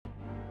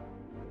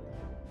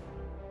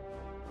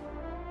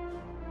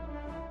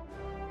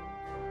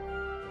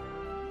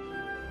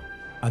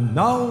And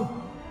now,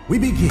 we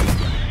begin.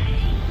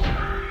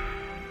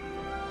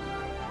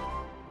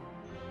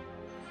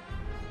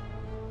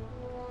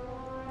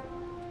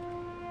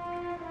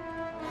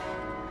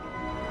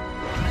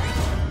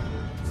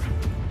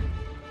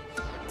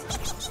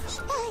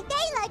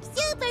 They look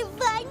super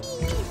funny!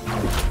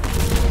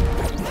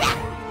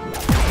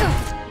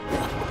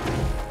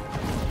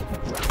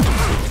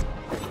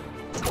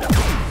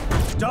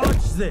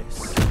 Dodge this!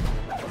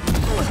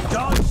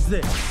 Dodge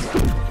this!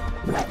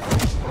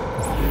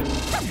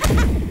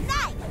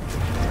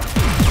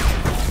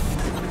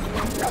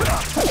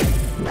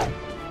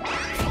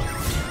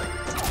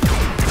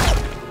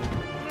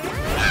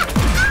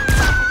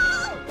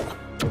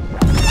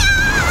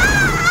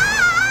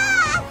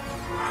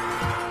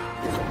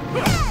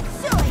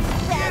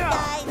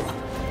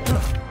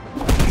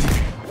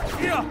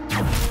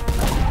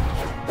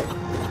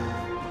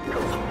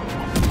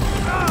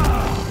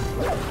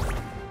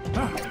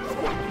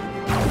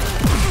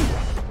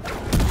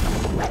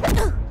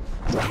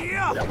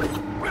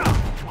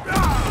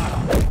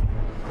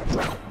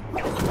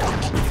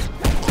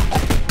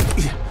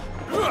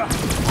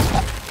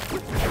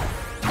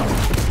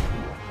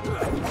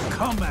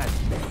 Come at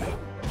me.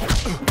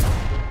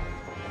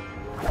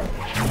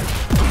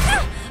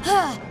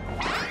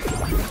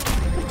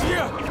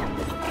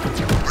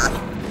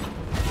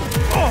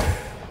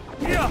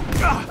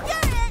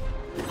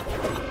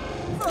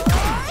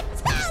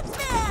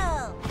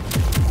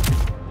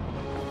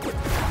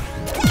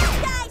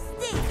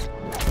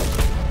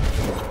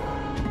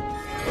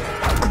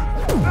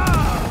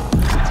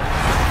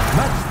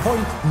 Match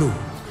point blue.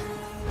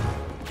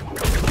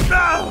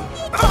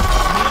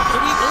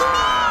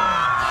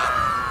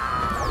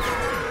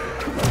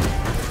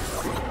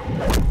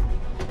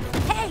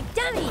 Hey,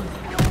 dummy!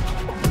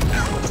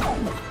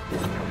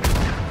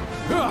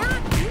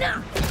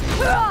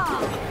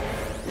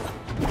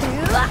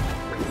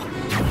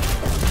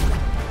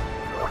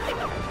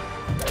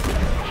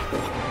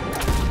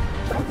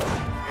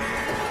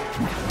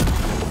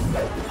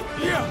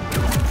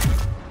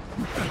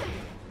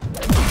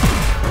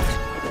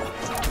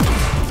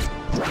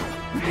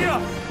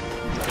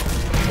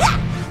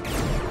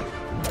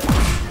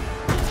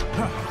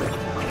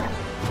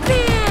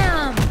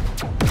 Bam!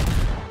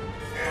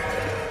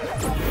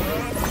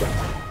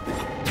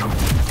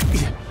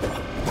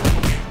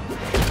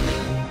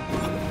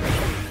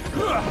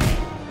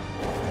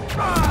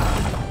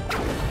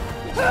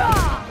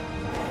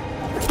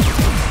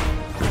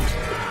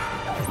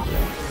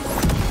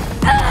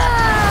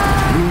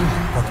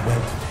 But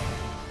well today.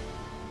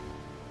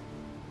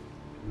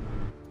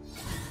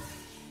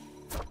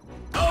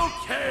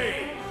 Okay!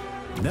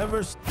 Never.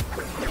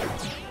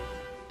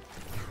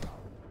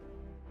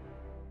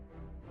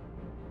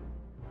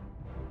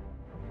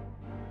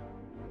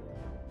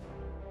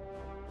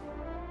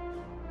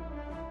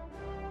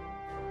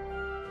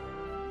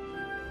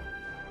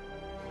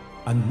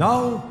 And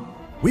now,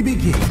 we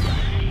begin.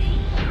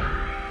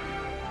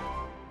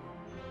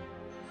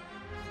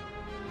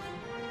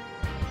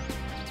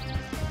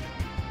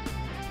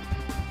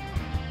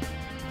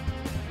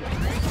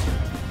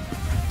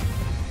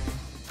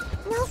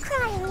 No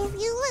crying if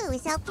you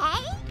lose,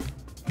 okay?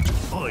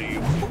 I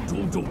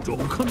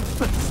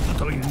confess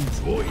that I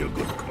enjoy a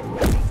good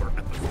crossover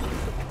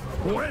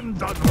episode. When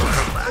done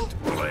with that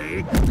play?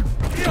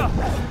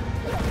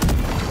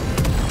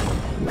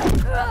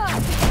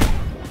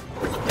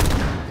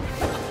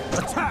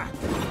 Attack!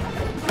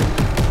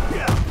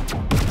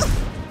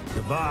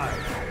 Divide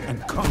and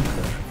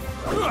conquer.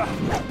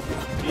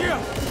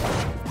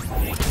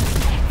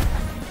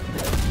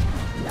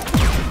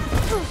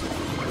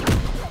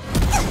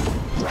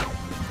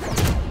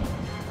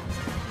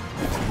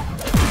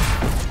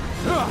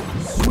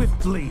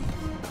 Swiftly.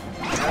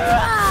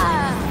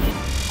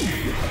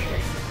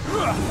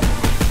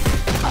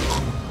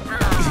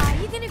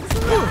 You gonna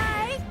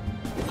cry?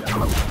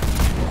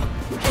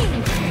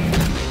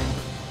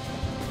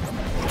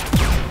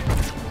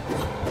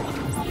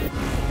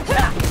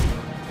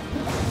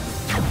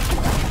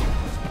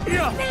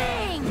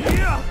 Bang!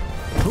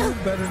 Who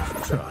better to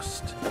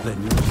trust than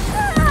you?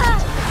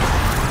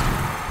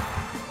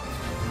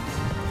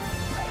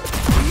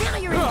 Now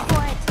you're in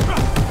for it!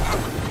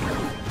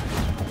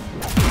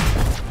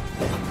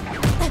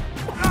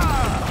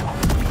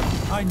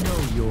 I know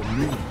your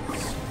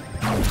moves.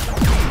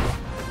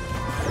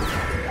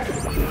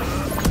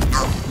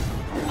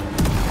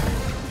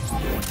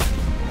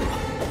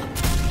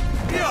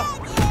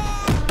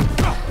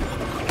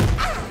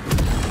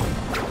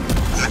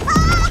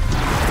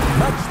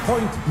 Match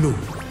point blue.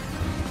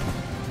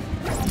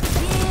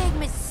 Big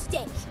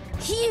mistake.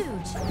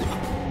 Huge.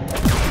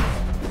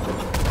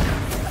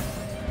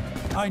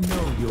 I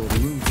know your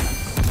moves.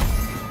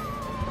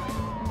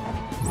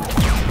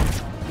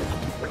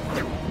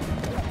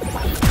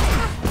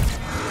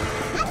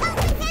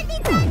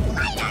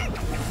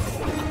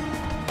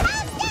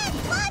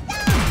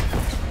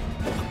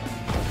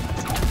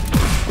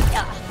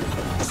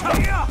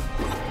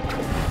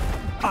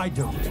 I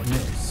don't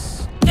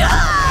miss.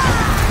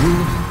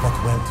 Rude but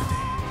well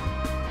today.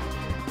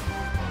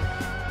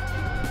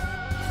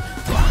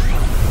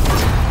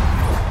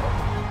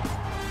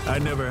 I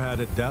never had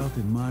a doubt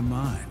in my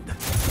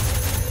mind.